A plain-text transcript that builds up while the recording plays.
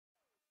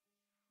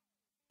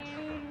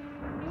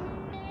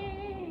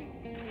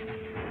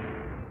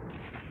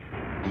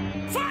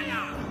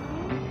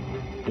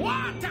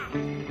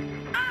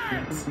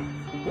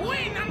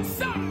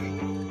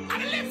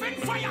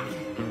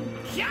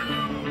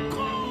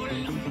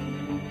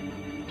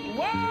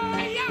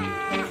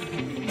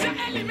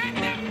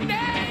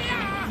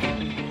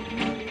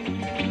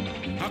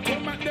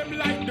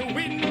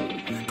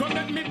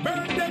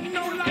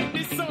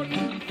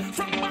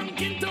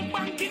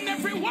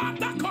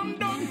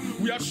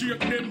We are shake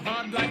them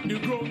hard like the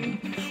ground.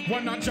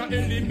 One of your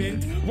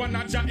element, one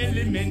of your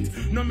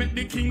element. No make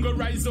the king go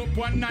rise up,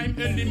 1-9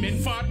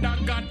 element. Father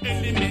God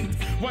element,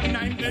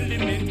 1-9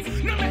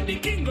 element. No make the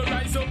king go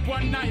rise up,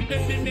 1-9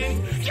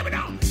 element. Give it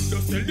down.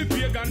 Just tell the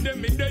pagan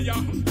them in there.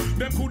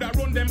 Them coulda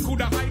run, them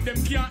coulda hide,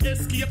 them can't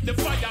escape the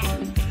fire.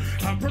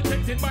 I'm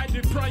protected by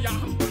the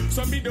prayer.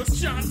 So me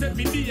just chant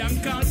every day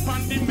and call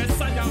upon the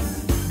Messiah.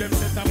 Them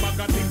set a bag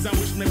of things I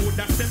wish me would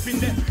have stepped in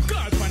there.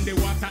 Call upon the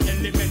water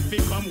element, fi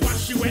come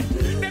wash you wet.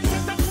 Them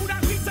set a food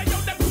and things I yo,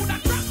 them coulda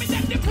trap me,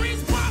 then the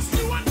breeze pass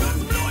you and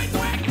just blow it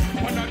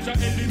wet. One of your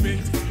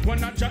element,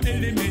 one of your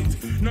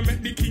element. No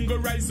make the king go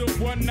rise up,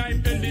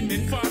 1-9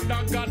 element.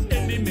 Father God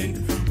element,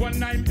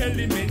 1-9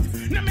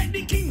 element. No make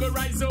the king go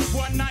rise up,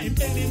 1-9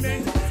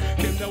 element.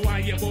 Them the why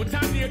you bout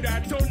and near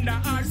that thunder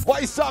hearts.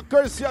 Why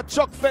suckers, your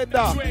Chuck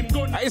Fenda?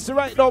 It's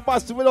right now,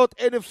 master. Without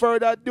any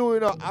further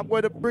ado, I'm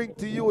going to bring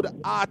to you the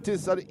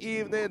artist of the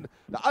evening,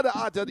 the other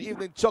artist of the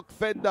evening, Chuck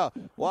Fenda.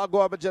 Want to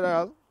go on,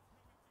 General?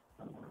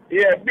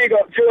 Yeah, big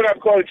up Jonah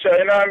culture,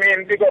 you know what I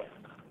mean? Big up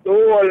the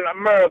whole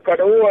America,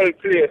 the whole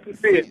place.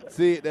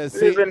 See it there,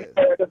 living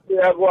fire,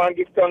 I go and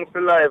give thanks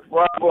for life.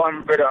 What go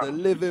on, brother? The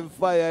living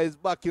fire is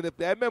back in the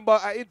play. I remember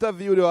I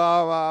interviewed you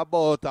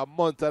about a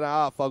month and a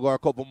half ago, or a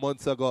couple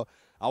months ago.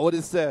 I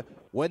would say,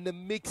 when the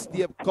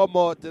mixtape come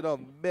out,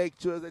 make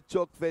sure the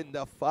Chuck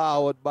Fenda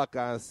forward back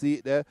and see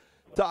it there.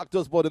 Talk to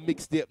us about the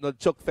mixtape, the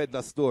Chuck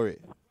Fenda story.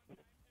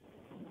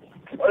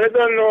 Well, I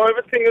don't know.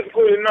 Everything is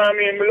good, you know what I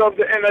mean? We love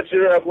the energy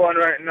we have going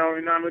right now,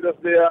 you know what I mean?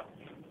 Just there.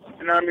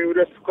 You know what I mean? We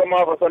just come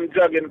off of some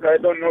jogging because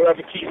I don't know how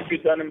to keep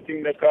fit and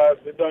everything because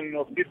we don't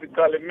know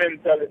physically,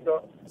 mentally.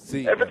 So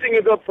everything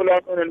is up for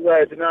and running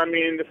right. You know what I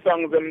mean? The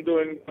songs I'm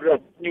doing,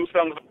 new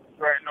songs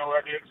right now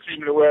are doing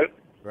extremely well.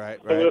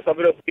 Right. So we just have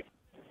to,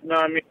 you know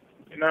what I mean?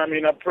 You know what I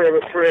mean? I pray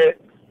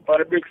for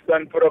the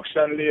Brixton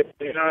production later.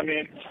 You know what I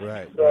mean?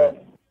 Right. So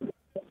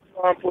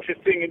push this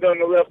thing. You don't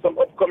know, we have some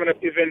upcoming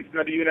events in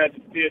the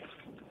United States.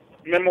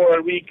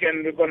 Memorial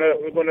Weekend,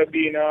 we're gonna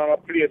be in a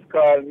place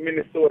called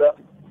Minnesota.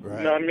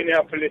 Right.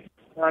 Minneapolis,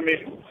 I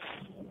mean,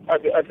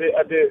 at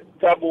the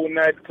Taboo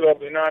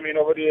nightclub, you know what I mean,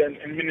 over there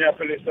in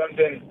Minneapolis, and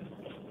then,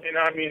 you know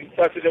what I mean,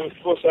 Saturday we're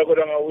supposed to go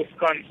down to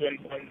Wisconsin,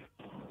 and,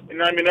 you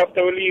know what I mean,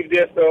 after we leave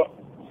there, so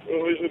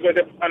we go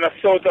on a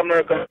South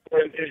American,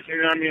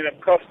 you know what I mean, a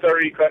Costa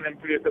Rica and then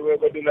place that we're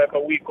going to do like a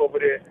week over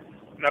there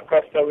in a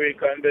Costa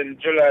Rica, and then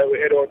July we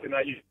head out in a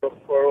Europe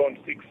for around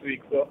 6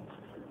 weeks, so.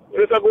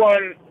 We just go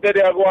on, I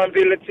go and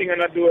build a thing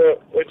and I do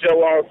what you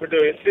want to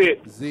do, you see?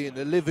 Zine,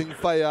 the living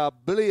fire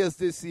blaze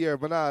this year,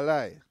 but not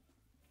lie.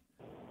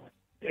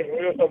 Yeah,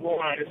 we just go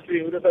on, you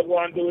see? We just go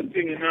and do a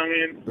thing, you know what I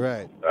mean?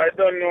 Right. I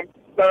don't know,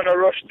 it's not a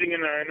rush thing, you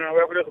know?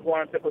 We have to go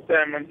and take our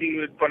time and deal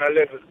with it on a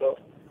level, so.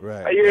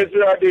 Right. I years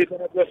we are doing it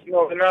and I just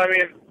know, you know what I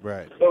mean?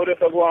 Right. So we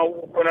just go and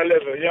work on a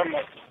level, yeah,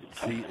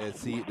 man?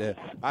 See it there.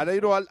 And you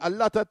know, a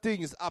lot of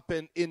things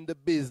happen in the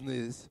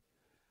business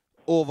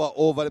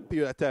over the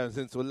period of time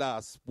since we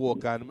last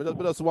spoke, and we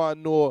just want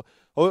to know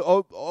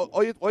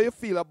how you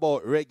feel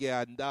about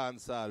reggae and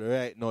dancehall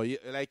right now.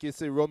 Like you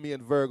say, Romy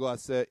and Virgo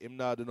said him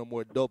not do no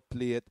more dub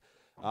plate.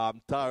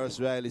 Taurus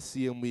Riley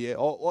same way.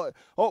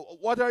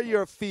 What are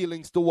your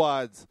feelings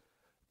towards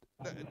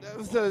not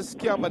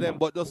scam of them,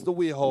 but just the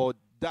way how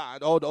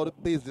the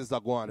business are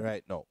going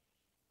right now?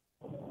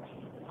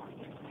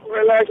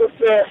 Well, like I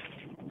said,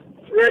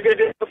 reggae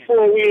just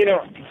before we,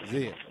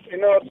 Yeah. You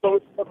know, so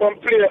we can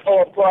play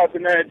our part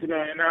tonight, you know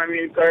what I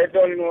mean? Because I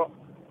don't know,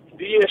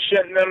 the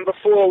Asian them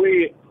before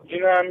we, you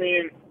know what I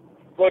mean,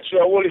 go through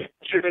a whole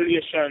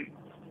tribulation.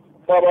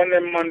 Bob and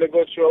them man, they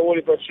go through a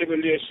whole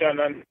tribulation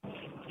and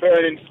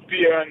burning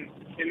spear and,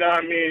 you know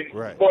what I mean,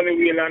 right. Bunny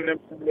wheel and them,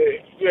 the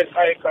great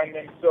icon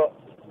them. So,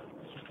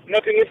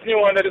 nothing is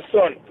new under the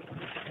sun.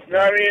 You know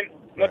what I mean?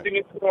 Nothing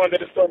is new under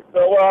the sun.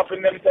 So what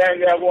happened them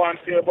time they have one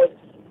thing, but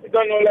you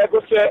don't know, like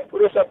I said, we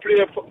just play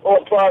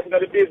our part in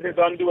the business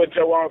and do what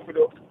you want to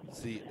do.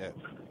 See that.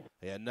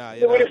 Yeah, nah,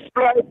 so with the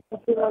splice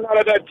and all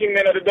of that thing,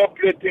 the dub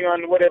plate thing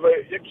and whatever,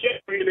 you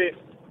can't really,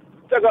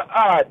 it's like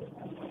hard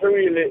to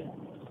really,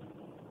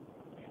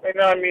 you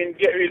know what I mean,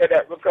 get rid of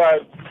that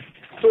because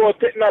so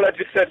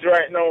technology set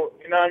right now,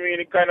 you know what I mean,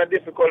 it's kind of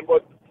difficult,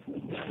 but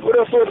we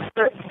just want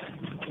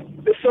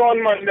the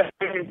sound man, the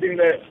thing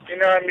that, you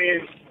know what I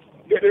mean,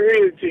 get the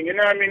real thing, you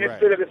know what I mean,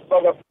 instead of this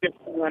bag of thing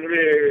and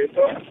really,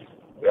 so.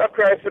 We are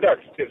crying for that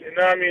still, you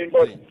know what I mean?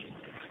 But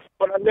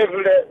on a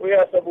level that we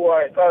have to go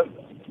on, because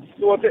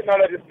so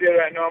technology is there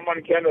right now,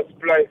 man can just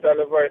splice all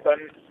of it,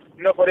 and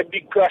enough of the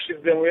big crashes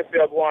then we have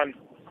to go on.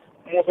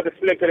 Most of the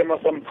selected them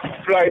are some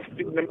splice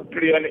things them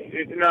play, and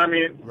you know what I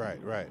mean?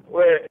 Right.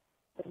 Where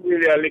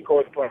really a lick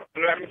out for.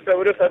 Like I said,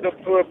 we just have to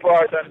play a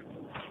part, and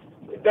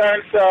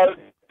dancehall,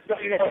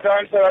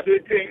 dancehall do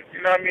the thing, you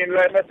know what I mean?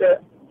 Like I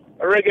said,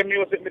 reggae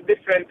music me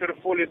defend to the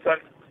fullest,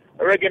 and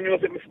reggae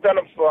music me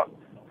stand up for.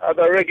 As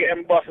a reggae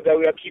ambassador,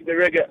 we keep the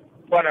reggae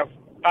banner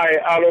high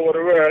all over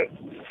the world.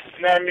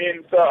 You know what I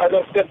mean? So I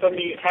don't set on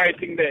me my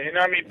thing there. You know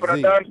what I mean? For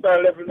the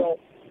dancehall level now,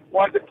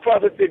 once it's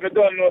positive, you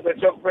don't know the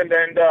Chuck Fenda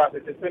and that.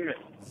 It's a thing.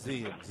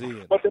 See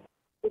it. But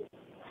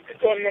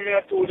don't know me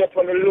at all up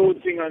on the low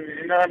thing and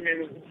you know what I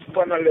mean,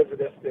 fun a level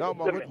there. No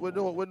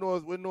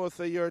man, we know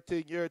say your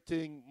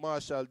thing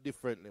Marshall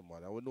differently,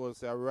 man. And we know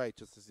say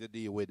righteousness you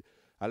deal with.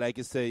 And like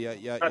you say,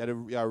 you're a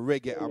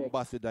reggae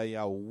ambassador,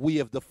 you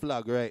wave the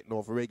flag right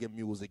now for reggae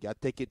music. You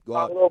take it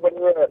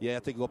go. Yeah,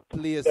 take it go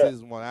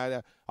places,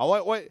 man. I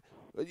want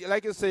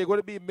like you say, you're going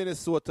to be in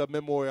Minnesota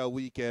Memorial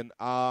Weekend.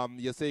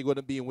 You say you're going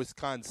to be in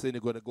Wisconsin.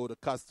 You're going to go to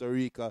Costa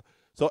Rica.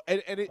 So,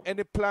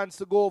 any plans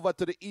to go over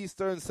to the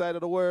eastern side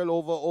of the world,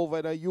 over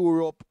in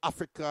Europe,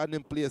 Africa, and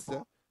in places?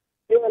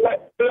 Yeah,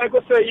 like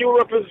I say,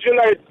 Europe is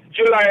July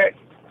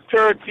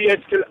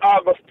 30th till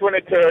August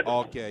 23rd.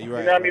 Okay, you're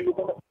right. You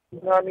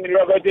know what I mean?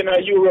 We're going to be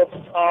in Europe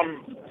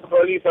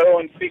for at least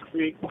around 6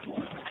 weeks.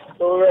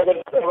 So we're going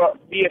to have a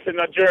base in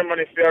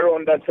Germany for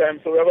around that time.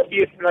 So we have a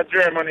base in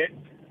Germany.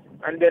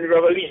 And then we're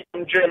going to leave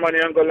from Germany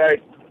and go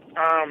like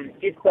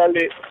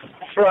Italy,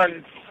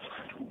 France,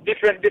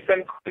 different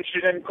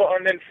countries, and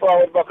then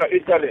forward back to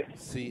Italy.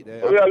 See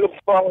there. So we are looking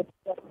forward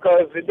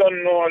because we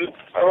don't know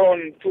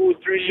around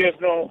 2-3 years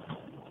now,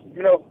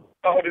 you know,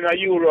 out in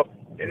Europe.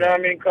 You know what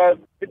I mean? Because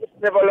we just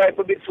never like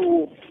to be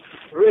too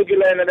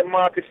regular in the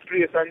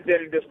marketplace and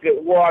then just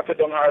get watered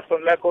down or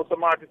something. Like how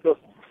some artists just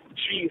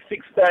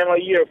 3-6 times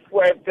a year,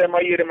 5 times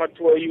a year, them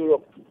tour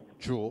Europe.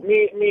 True.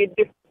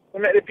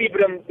 The people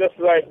them just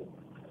like,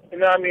 you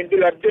know what I mean, do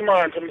like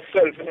demand for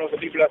themselves, you know, the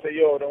people that say,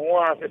 yo, they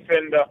want to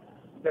Fenda,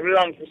 them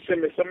long to see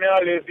me. So me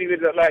always deal with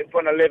it like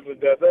on a level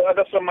there. So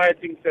that's what my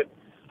thing said.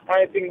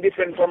 My thing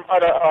different from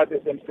other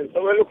artists themselves.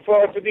 So we look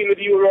forward to deal with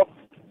Europe,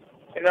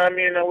 you know what I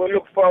mean, and we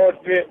look forward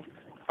to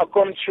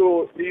come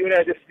through the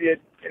United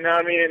States, you know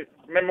what I mean,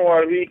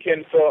 Memorial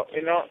Weekend. So,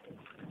 you know,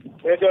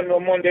 we don't know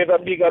Monday is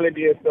a big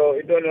holiday, so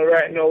we don't know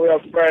right now we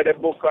have Friday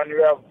book and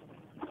we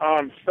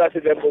have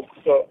Saturday book,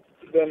 so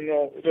don't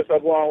know, just a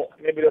go on,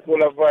 maybe that's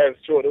all of vibes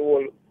through the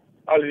whole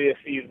holiday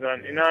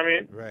season, you know what I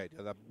mean? Right,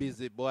 you're a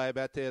busy boy,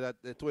 but I tell you that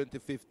the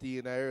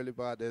 2015 early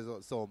part, there's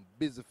some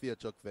busy for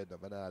Chuck Fenda,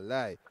 man, I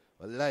lie.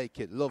 I like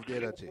it, love the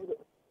energy.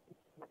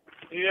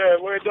 Yeah,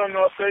 we don't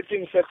know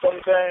certain things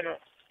sometimes,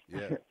 you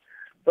know. Yeah.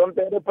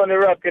 Sometimes up on the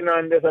rock, you know,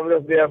 and there's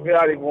just they have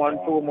like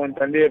 1-2 months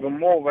and they even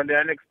move, and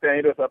then next time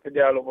you just have to be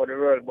all over the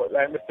world. But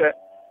like I said,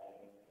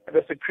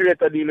 just to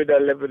create a deal with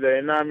that level there,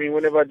 you know what I mean?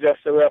 Whenever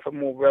just say we have to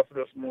move, we have to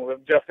just move.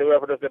 If just say we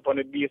have to just step on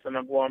the beast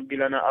and go and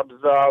build and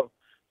absorb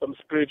some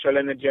spiritual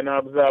energy and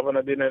absorb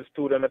and then the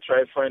studio and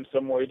try to find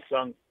some more hit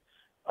songs.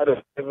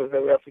 Other levels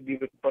that we have to deal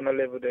with on a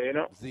level there, you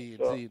know?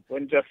 Zine.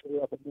 When just we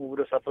have to move, we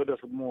just have to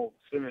just move.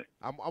 See me?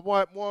 I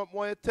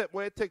want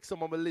to take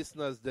some of my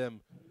listeners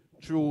them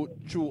through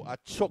a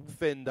Chuck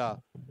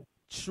Fenda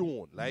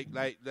tune, like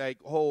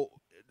how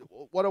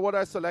what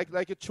I say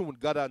like a tune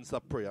God Answer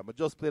Prayer. I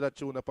just play that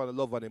tune upon the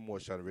Love and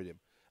Emotion rhythm.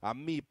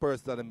 And me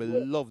personally, I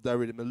love that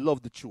rhythm. I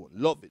love the tune.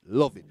 Love it.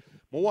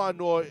 I want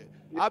to know,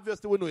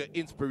 obviously we know your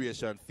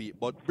inspiration feet,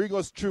 but bring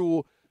us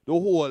through the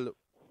whole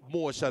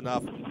motion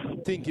of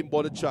thinking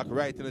about the track,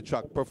 writing the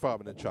track,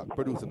 performing the track,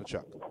 producing the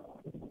track.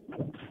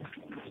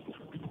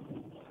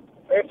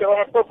 If you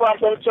want to perform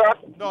some track?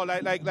 No,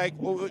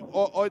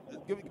 or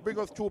bring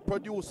us through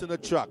producing the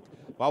track.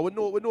 But we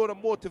know the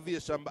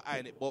motivation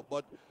behind it. But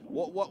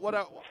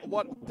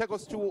what take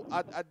us through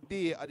a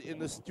day in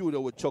the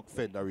studio with Chuck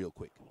Fenda real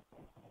quick.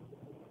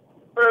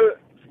 Well,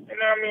 you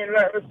know what I mean,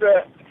 like I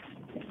said,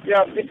 you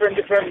have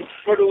different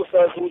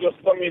producers who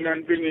just come in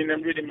and bring in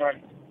them rhythm,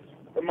 man.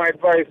 So my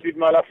advice with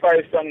my 5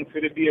 songs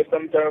for the day,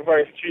 sometimes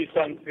advice 3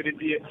 songs for the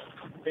day.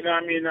 You know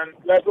what I mean? And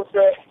like I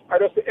said, I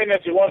just the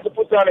energy. Once you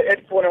put on the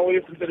headphone and we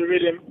listen to the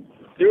rhythm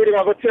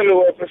I'm going to tell you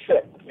what to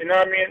say. You know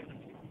what I mean?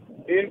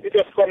 It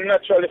just come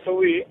naturally for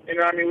we. You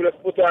know what I mean? We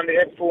just put on the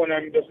headphone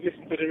and just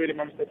listen to the rhythm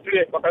and say,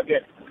 play it back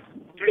again.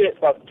 Play it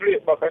back,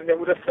 and then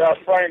we just start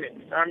finding it.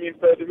 You know what I mean?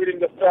 So the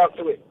rhythm just talks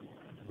to it.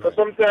 So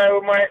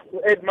sometimes my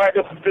head might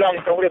just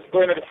blank and we just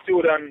go into the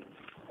studio and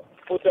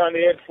put on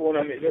the headphone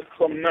and it just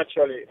come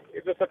naturally.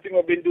 It's just a thing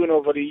we've been doing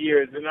over the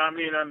years, you know what I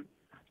mean? And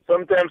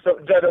sometimes I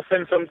just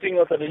send something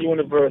out of the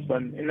universe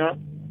and, you know,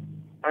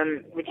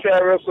 and we try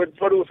to work with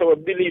producers who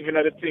believe in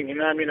the thing, you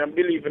know what I mean? And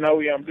believe in how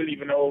we are and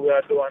believe in how we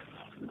are doing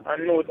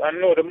and know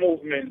the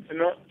movements, you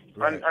know?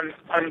 Right.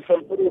 And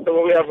some producers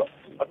where we have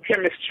a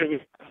chemistry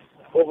with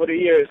over the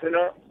years, you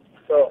know?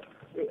 So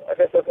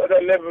that's at other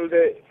level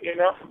there, you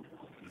know?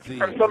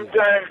 And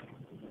sometimes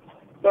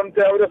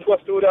we just go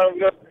through that,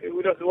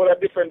 we just all a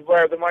different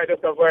vibe. They might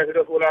just have vibes,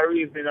 just all our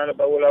reasoning and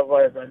about all our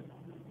vibes, and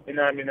you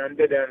know what I mean, and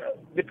then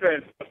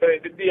depends. So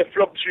the day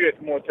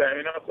fluctuates more time,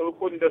 you know, so we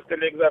couldn't just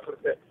tell exactly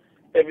say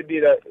every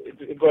day that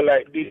it go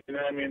like this, you know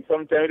what I mean.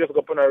 Sometimes we just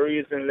go up on a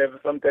reasoning level,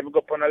 sometimes we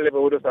go up on a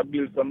level we just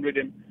build some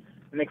rhythm.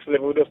 Next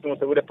level we just know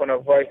so we're up on a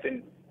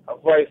voicing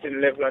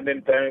level, and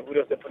then time we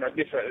just up on a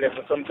different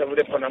level. Sometimes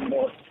we're up on a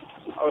more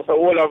also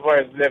all our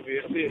vibes level,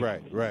 you see.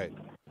 Right.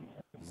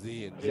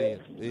 Zane.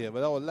 Yeah, but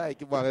I don't like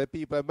it, man. The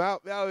people, I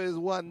always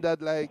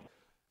wondered, like,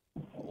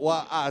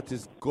 what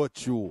artists got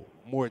through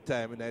more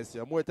time in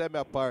ICU. More time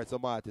I part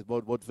some artists,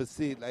 but for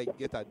see, like,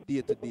 get a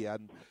day to day,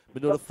 and I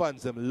know the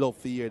fans them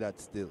love to hear that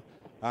still.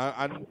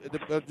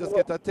 Just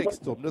get a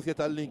text to them, just get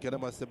a link, and I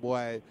must say,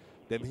 boy,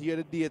 them hear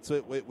the dates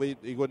where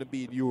you're going to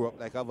be in Europe,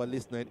 like I have a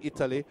listener in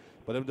Italy,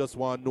 but them just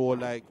want to know,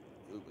 like,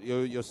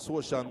 your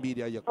social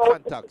media, your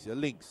contacts, your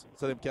links,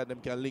 so them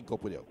can link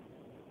up with you.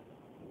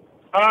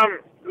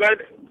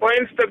 Like for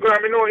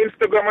Instagram,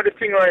 Instagram is the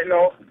thing right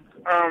now,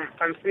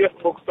 and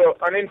Facebook. So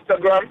on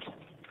Instagram,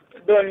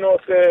 don't know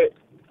say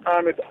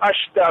it's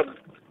hashtag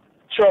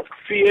Chuck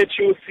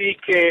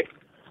CHUCK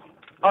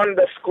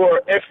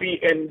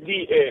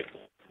 _FENDA.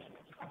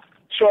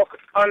 Chuck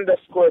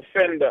 _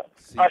 Fenda.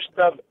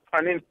 Hashtag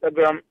on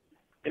Instagram.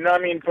 You know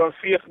what I mean? From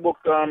Facebook,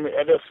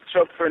 just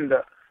Chuck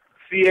Fenda.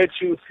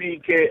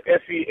 CHUCK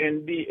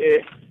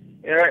FENDA.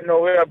 And right now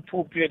we have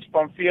 2 pages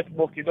from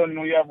Facebook. You don't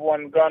know you have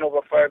one gone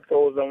over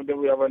 5,000. Then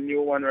we have a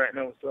new one right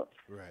now. So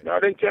right. Now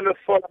they can just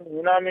follow me,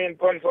 you know what I mean?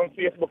 From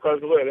Facebook as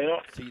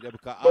well, See that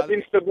because but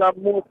Instagram,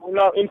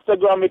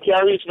 Instagram, you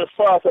can reach me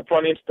fast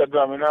upon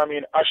Instagram, you know what I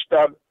mean?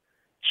 Hashtag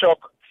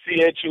Chuck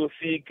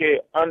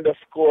CHUCK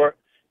 _FENDA.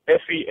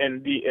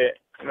 You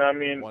know what I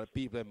mean? Want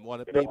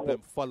people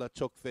follow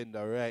Chuck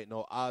Fenda right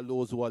now. All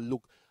those who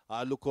look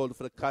out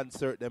for the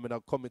concert, them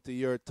and coming to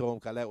your town,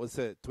 because like we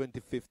said,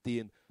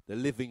 2015, the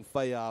living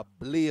fire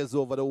blaze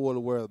over the whole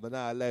world. Man,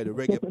 I like the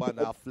reggae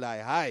banner fly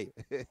high.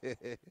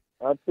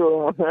 That's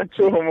true, man.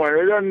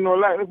 We don't know,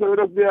 like, so we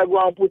just there go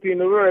and put in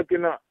the work,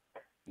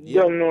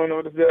 Yeah. Don't know,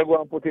 we just there go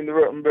and put in the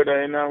work,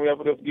 brother, We have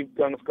to just give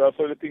thanks, because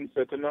all the things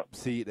set,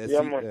 See,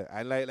 man.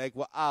 And like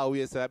what I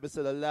always say, I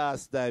said the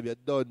last time, you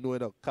don't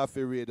know,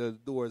 Coffee Radio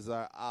doors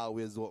are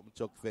always open,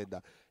 Chuck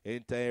Fenda.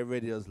 Anytime you're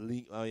ready, just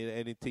link,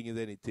 anything is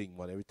anything,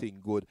 man.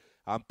 Everything good.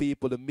 And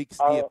people, the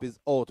mixtape is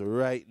out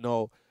right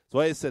now. So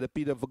I said, the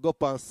people for go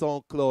up on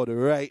SoundCloud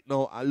right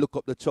now and look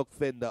up the Chuck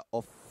Fenda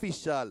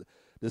official,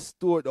 the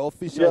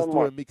official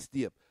store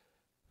mixtape.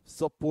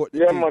 Support the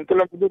Yeah, thing. man. Tell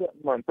them to do that,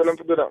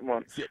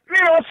 man. See. Me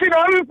don't sit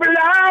down for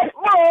laugh,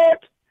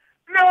 but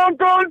no,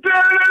 don't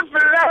tell them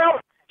for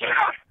laugh.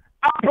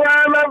 I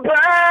pray my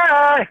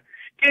prayer,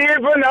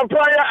 even a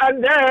prayer a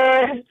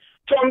day.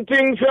 Some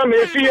things for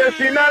me face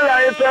in a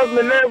life of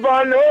me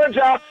never know,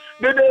 ja.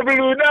 The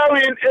devil would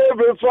win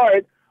every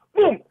fight.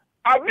 Boom.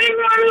 A big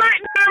man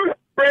like them.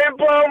 Pray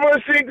for over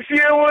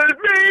 6-year-old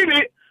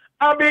baby.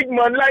 A big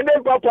man like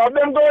them, papa,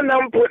 them go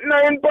and put 9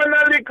 on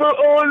a little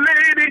old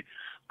lady.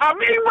 A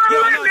big man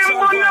like them,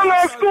 go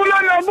to school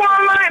and a boy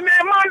like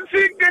them, man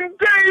sick and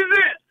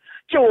crazy.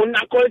 Tune a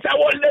culture,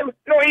 hold them,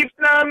 no if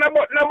not,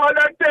 but no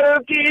mother tell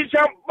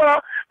Keisha,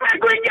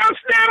 make we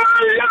just them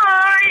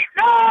alive,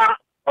 no.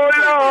 Oh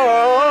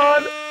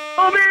Lord,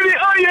 oh baby,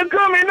 are you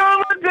coming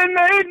over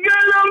tonight,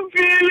 girl? I'm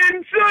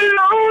feeling so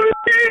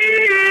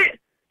lonely.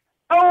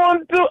 I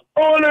want to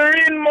hold her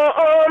in my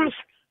arms,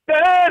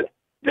 Dad,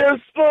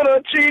 just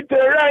wanna treat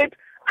her right.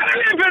 I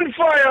live in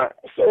fire,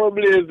 so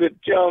blaze it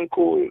can't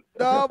cool.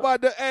 No,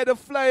 but the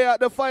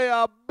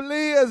fire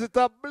blaze, it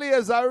a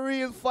blaze, a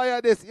real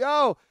fire this.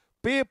 Yo,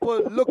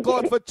 people, look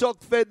out for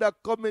Chuck Fenda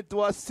coming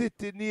to a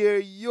city near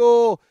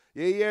you.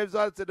 You hear him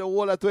say the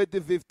whole of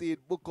 2015,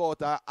 book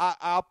out.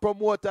 I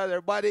promote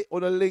everybody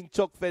on the link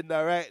Chuck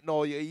Fenda right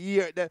now. You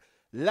hear them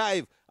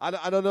live.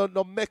 I don't know,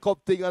 no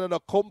makeup thing, I don't know,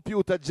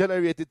 computer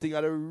generated thing,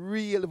 and a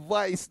real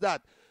voice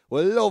that.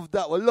 We love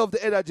that. We love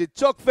the energy.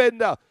 Chuck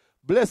Fenda,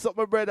 bless up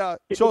my brother.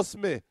 Trust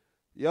me.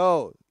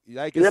 Yo,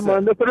 like you said.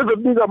 Man, that's a little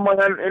bigger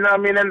man, you know what I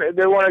mean? And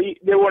they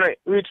wanna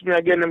reach me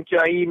again, them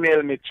can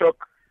email me,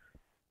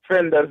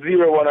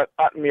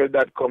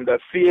 chuckfenda01@hotmail.com.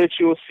 That's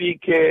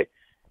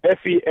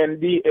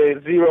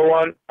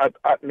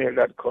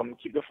CHUCKFENDA01@hotmail.com.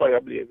 Keep the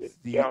fire blazing.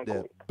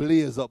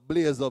 Blaze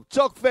up.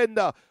 Chuck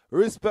Fenda,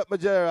 respect my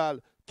general.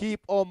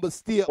 Keep humble,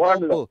 stay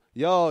humble.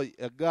 Yo,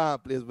 you're gone,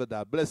 please with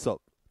that. Bless up.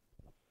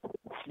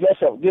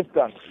 Bless up. Give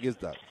thanks. Give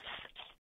thanks.